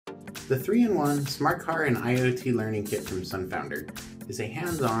The 3-in-1 Smart Car and IoT Learning Kit from SunFounder is a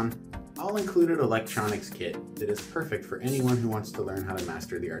hands-on, all-included electronics kit that is perfect for anyone who wants to learn how to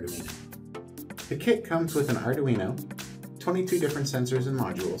master the Arduino. The kit comes with an Arduino, 22 different sensors and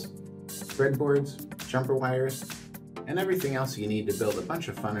modules, breadboards, jumper wires, and everything else you need to build a bunch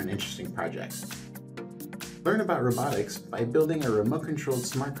of fun and interesting projects. Learn about robotics by building a remote-controlled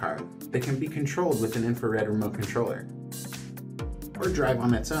smart car that can be controlled with an infrared remote controller, or drive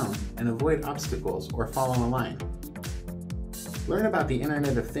on its own and avoid obstacles or follow a line. Learn about the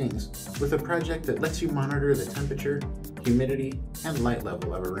Internet of Things with a project that lets you monitor the temperature, humidity, and light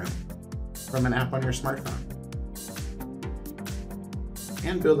level of a room from an app on your smartphone.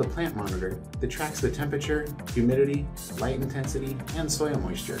 And build a plant monitor that tracks the temperature, humidity, light intensity, and soil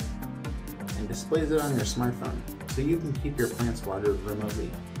moisture, and displays it on your smartphone so you can keep your plants watered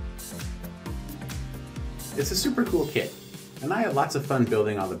remotely. It's a super cool kit, and I had lots of fun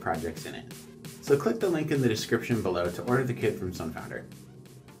building all the projects in it. So click the link in the description below to order the kit from SunFounder.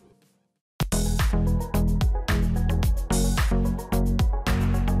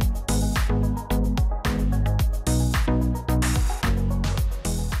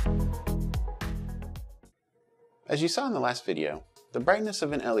 As you saw in the last video, the brightness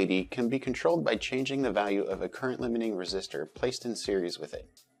of an LED can be controlled by changing the value of a current limiting resistor placed in series with it.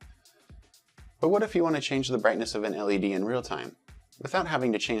 But what if you want to change the brightness of an LED in real time, without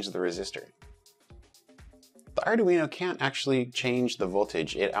having to change the resistor? The Arduino can't actually change the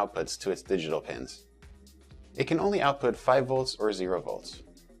voltage it outputs to its digital pins. It can only output 5 volts or 0 volts.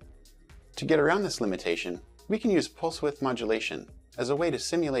 To get around this limitation, we can use pulse width modulation as a way to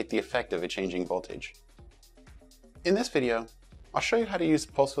simulate the effect of a changing voltage. In this video, I'll show you how to use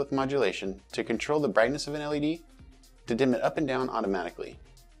pulse width modulation to control the brightness of an LED to dim it up and down automatically.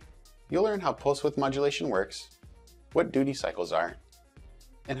 You'll learn how pulse width modulation works, what duty cycles are,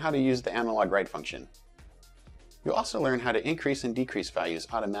 and how to use the analog write function. You'll also learn how to increase and decrease values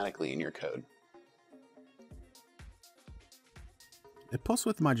automatically in your code. A pulse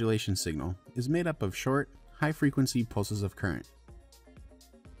width modulation signal is made up of short, high-frequency pulses of current.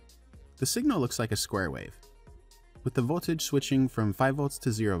 The signal looks like a square wave, with the voltage switching from 5 volts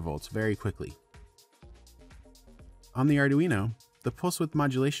to 0 volts very quickly. On the Arduino, the pulse width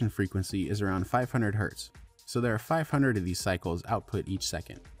modulation frequency is around 500 Hz, so there are 500 of these cycles output each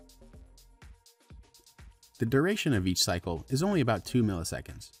second. The duration of each cycle is only about 2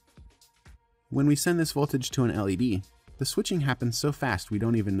 milliseconds. When we send this voltage to an LED, the switching happens so fast we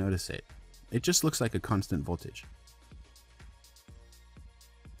don't even notice it. It just looks like a constant voltage.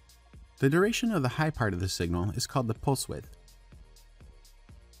 The duration of the high part of the signal is called the pulse width.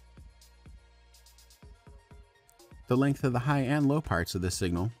 The length of the high and low parts of the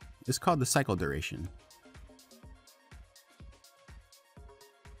signal is called the cycle duration.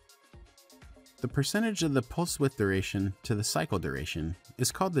 The percentage of the pulse width duration to the cycle duration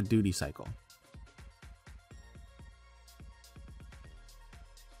is called the duty cycle.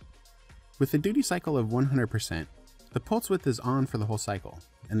 With a duty cycle of 100%, the pulse width is on for the whole cycle,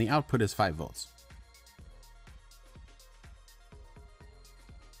 and the output is 5 volts.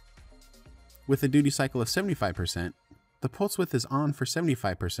 With a duty cycle of 75%, the pulse width is on for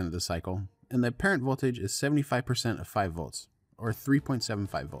 75% of the cycle, and the apparent voltage is 75% of 5 volts, or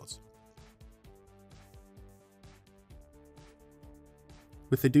 3.75 volts.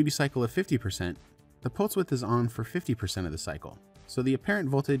 With a duty cycle of 50%, the pulse width is on for 50% of the cycle, so the apparent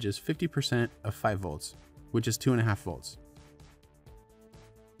voltage is 50% of 5 volts, which is 2.5 volts.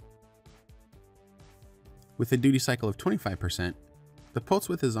 With a duty cycle of 25%, the pulse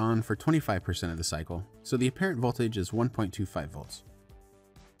width is on for 25% of the cycle, so the apparent voltage is 1.25 volts.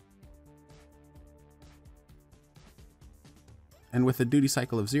 And with a duty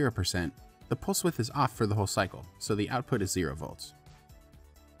cycle of 0%, the pulse width is off for the whole cycle, so the output is 0 volts.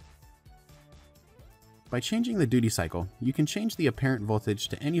 By changing the duty cycle, you can change the apparent voltage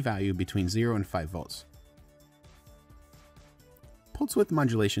to any value between 0 and 5 volts. Pulse width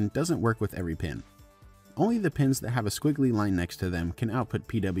modulation doesn't work with every pin. Only the pins that have a squiggly line next to them can output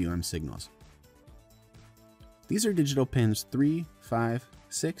PWM signals. These are digital pins 3, 5,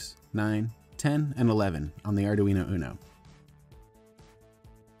 6, 9, 10, and 11 on the Arduino Uno.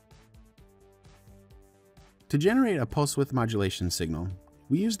 To generate a pulse width modulation signal,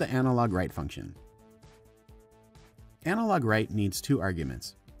 we use the analog write function. Analog write needs 2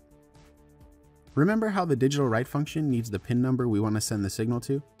 arguments. Remember how the digital write function needs the pin number we want to send the signal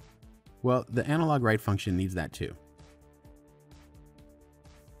to? Well, the analog write function needs that too.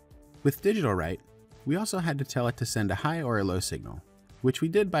 With digital write, we also had to tell it to send a high or a low signal, which we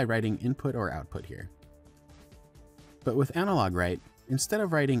did by writing input or output here. But with analog write, Instead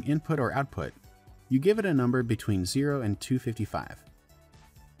of writing input or output, you give it a number between 0 and 255.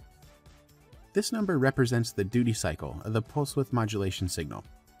 This number represents the duty cycle of the pulse width modulation signal.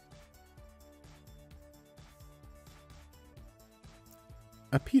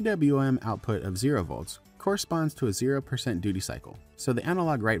 A PWM output of 0 volts corresponds to a 0% duty cycle, so the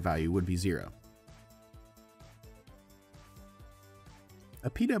analog write value would be 0. A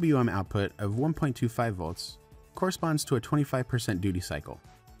PWM output of 1.25 volts corresponds to a 25% duty cycle,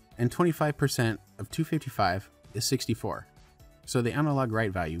 and 25% of 255 is 64, so the analog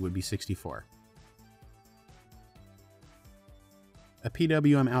write value would be 64. A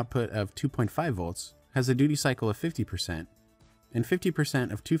PWM output of 2.5 volts has a duty cycle of 50%, and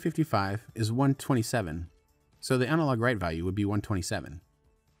 50% of 255 is 127, so the analog write value would be 127.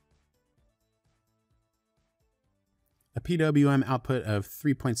 A PWM output of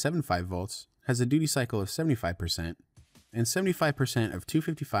 3.75 volts has a duty cycle of 75%, and 75% of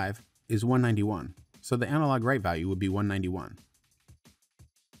 255 is 191, so the analog write value would be 191.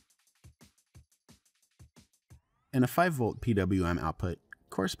 And a 5 volt PWM output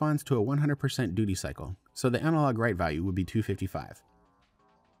corresponds to a 100% duty cycle, so the analog write value would be 255.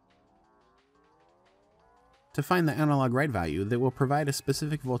 To find the analog write value that will provide a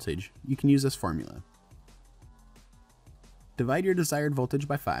specific voltage, you can use this formula. Divide your desired voltage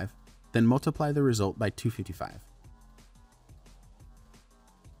by 5, then multiply the result by 255.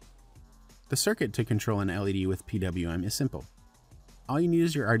 The circuit to control an LED with PWM is simple. All you need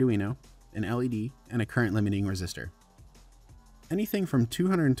is your Arduino, an LED, and a current limiting resistor. Anything from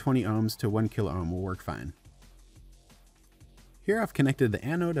 220 ohms to 1 kilo ohm will work fine. Here I've connected the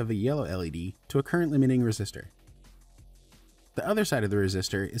anode of a yellow LED to a current limiting resistor. The other side of the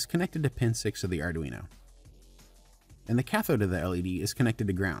resistor is connected to pin 6 of the Arduino. And the cathode of the LED is connected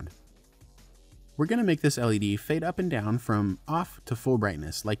to ground. We're going to make this LED fade up and down from off to full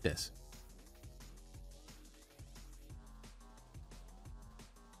brightness like this.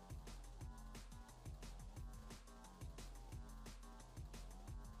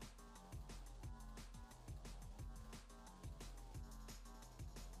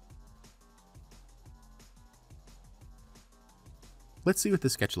 Let's see what the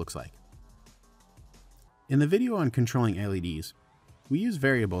sketch looks like. In the video on controlling LEDs, we use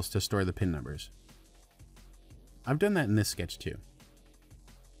variables to store the pin numbers. I've done that in this sketch too.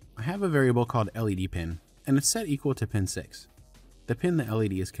 I have a variable called LED pin, and it's set equal to pin 6, the pin the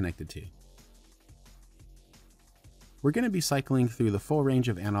LED is connected to. We're going to be cycling through the full range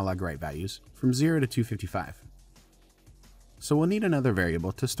of analog write values from 0 to 255. So we'll need another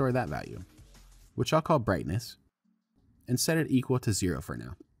variable to store that value, which I'll call brightness, and set it equal to 0 for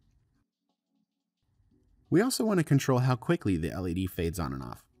now. We also want to control how quickly the LED fades on and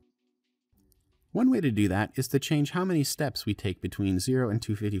off. One way to do that is to change how many steps we take between 0 and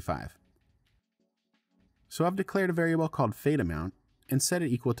 255. So I've declared a variable called fade amount and set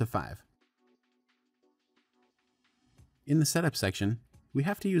it equal to 5. In the setup section, we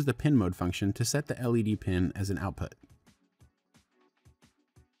have to use the pin mode function to set the LED pin as an output.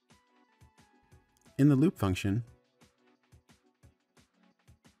 In the loop function,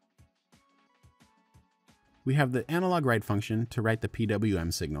 we have the analog write function to write the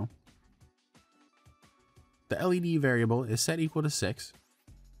PWM signal. The LED variable is set equal to 6,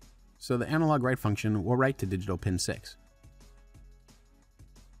 so the analog write function will write to digital pin 6.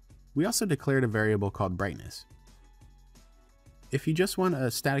 We also declared a variable called brightness. If you just want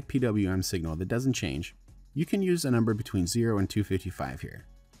a static PWM signal that doesn't change, you can use a number between 0 and 255 here.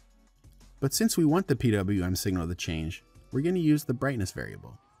 But since we want the PWM signal to change, we're going to use the brightness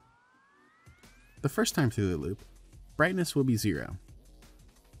variable. The first time through the loop, brightness will be 0,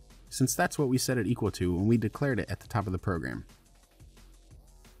 since that's what we set it equal to when we declared it at the top of the program.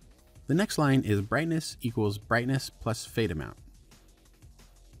 The next line is brightness equals brightness plus fade amount.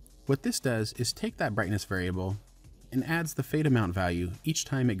 What this does is take that brightness variable and adds the fade amount value each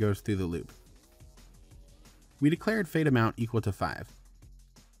time it goes through the loop. We declared fade amount equal to 5.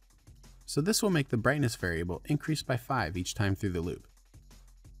 So this will make the brightness variable increase by 5 each time through the loop.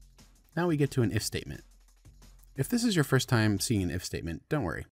 Now we get to an if statement. If this is your first time seeing an if statement, don't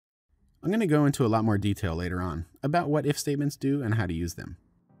worry. I'm going to go into a lot more detail later on about what if statements do and how to use them.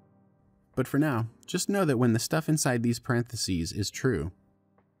 But for now, just know that when the stuff inside these parentheses is true,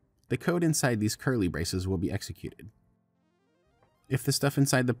 the code inside these curly braces will be executed. If the stuff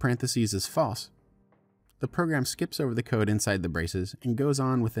inside the parentheses is false, the program skips over the code inside the braces and goes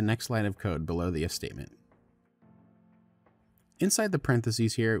on with the next line of code below the if statement. Inside the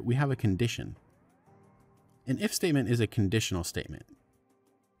parentheses here, we have a condition. An if statement is a conditional statement.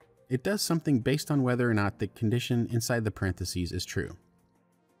 It does something based on whether or not the condition inside the parentheses is true.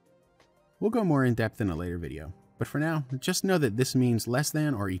 We'll go more in depth in a later video, but for now, just know that this means less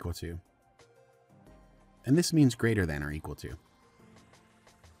than or equal to. And this means greater than or equal to.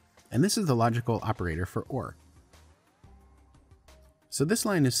 And this is the logical operator for OR. So this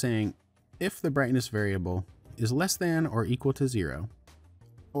line is saying if the brightness variable is less than or equal to 0,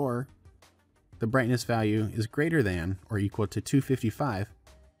 or the brightness value is greater than or equal to 255,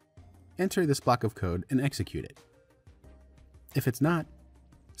 enter this block of code and execute it. If it's not,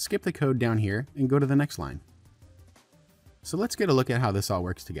 skip the code down here and go to the next line. So let's get a look at how this all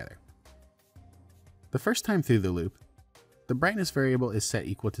works together. The first time through the loop, the brightness variable is set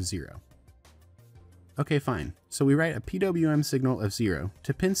equal to 0. Okay, fine. So we write a PWM signal of 0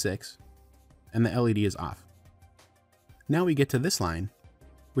 to pin 6, and the LED is off. Now we get to this line,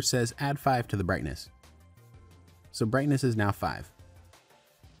 which says add 5 to the brightness. So brightness is now 5.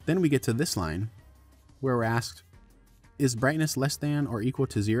 Then we get to this line, where we're asked, is brightness less than or equal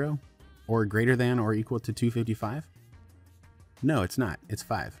to 0, or greater than or equal to 255? No, it's not. It's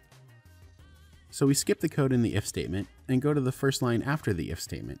 5. So we skip the code in the if statement and go to the first line after the if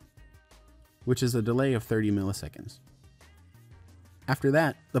statement, which is a delay of 30 milliseconds. After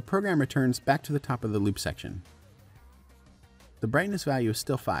that, the program returns back to the top of the loop section. The brightness value is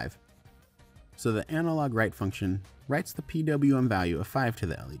still 5, so the analog write function writes the PWM value of 5 to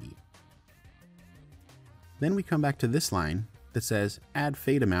the LED. Then we come back to this line that says add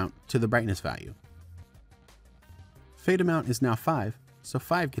fade amount to the brightness value. Fade amount is now 5, so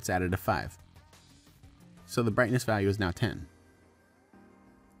 5 gets added to 5. So the brightness value is now 10.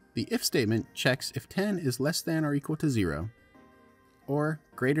 The if statement checks if 10 is less than or equal to 0, or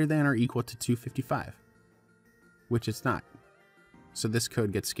greater than or equal to 255, which it's not. So this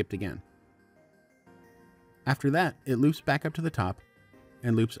code gets skipped again. After that, it loops back up to the top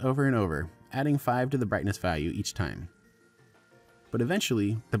and loops over and over, adding 5 to the brightness value each time. But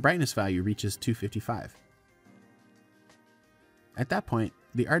eventually, the brightness value reaches 255. At that point,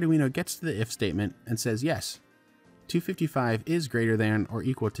 the Arduino gets to the if statement and says yes, 255 is greater than or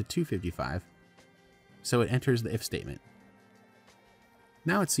equal to 255, so it enters the if statement.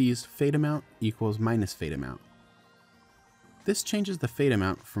 Now it sees fade amount equals minus fade amount. This changes the fade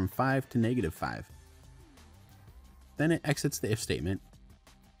amount from 5 to -5. Then it exits the if statement,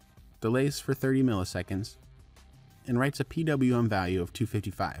 delays for 30 milliseconds, and writes a PWM value of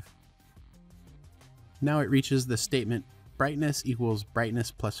 255. Now it reaches the statement brightness equals brightness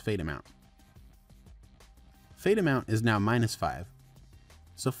plus fade amount. Fade amount is now -5,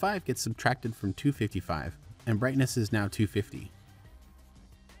 so 5 gets subtracted from 255, and brightness is now 250.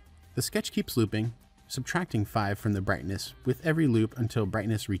 The sketch keeps looping, subtracting 5 from the brightness with every loop until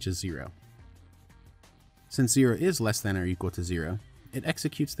brightness reaches 0. Since 0 is less than or equal to 0, it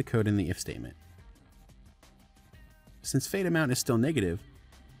executes the code in the if statement. Since fade amount is still negative,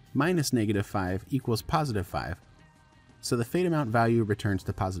 minus -5 equals +5, so the fade amount value returns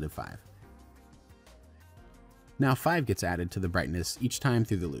to +5. Now 5 gets added to the brightness each time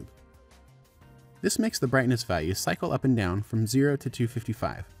through the loop. This makes the brightness value cycle up and down from 0 to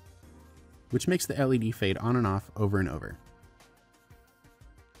 255, which makes the LED fade on and off over and over.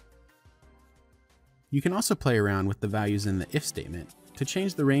 You can also play around with the values in the if statement to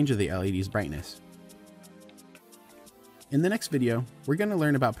change the range of the LED's brightness. In the next video, we're going to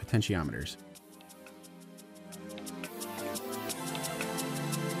learn about potentiometers.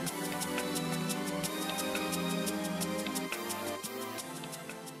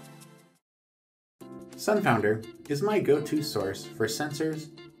 SunFounder is my go-to source for sensors,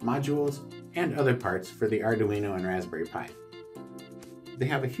 modules, and other parts for the Arduino and Raspberry Pi. They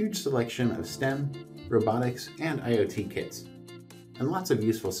have a huge selection of STEM, robotics, and IoT kits, and lots of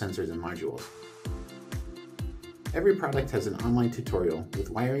useful sensors and modules. Every product has an online tutorial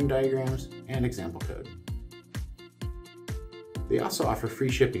with wiring diagrams and example code. They also offer free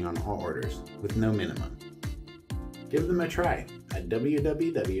shipping on all orders, with no minimum. Give them a try at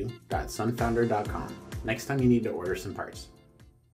www.sunfounder.com next time you need to order some parts.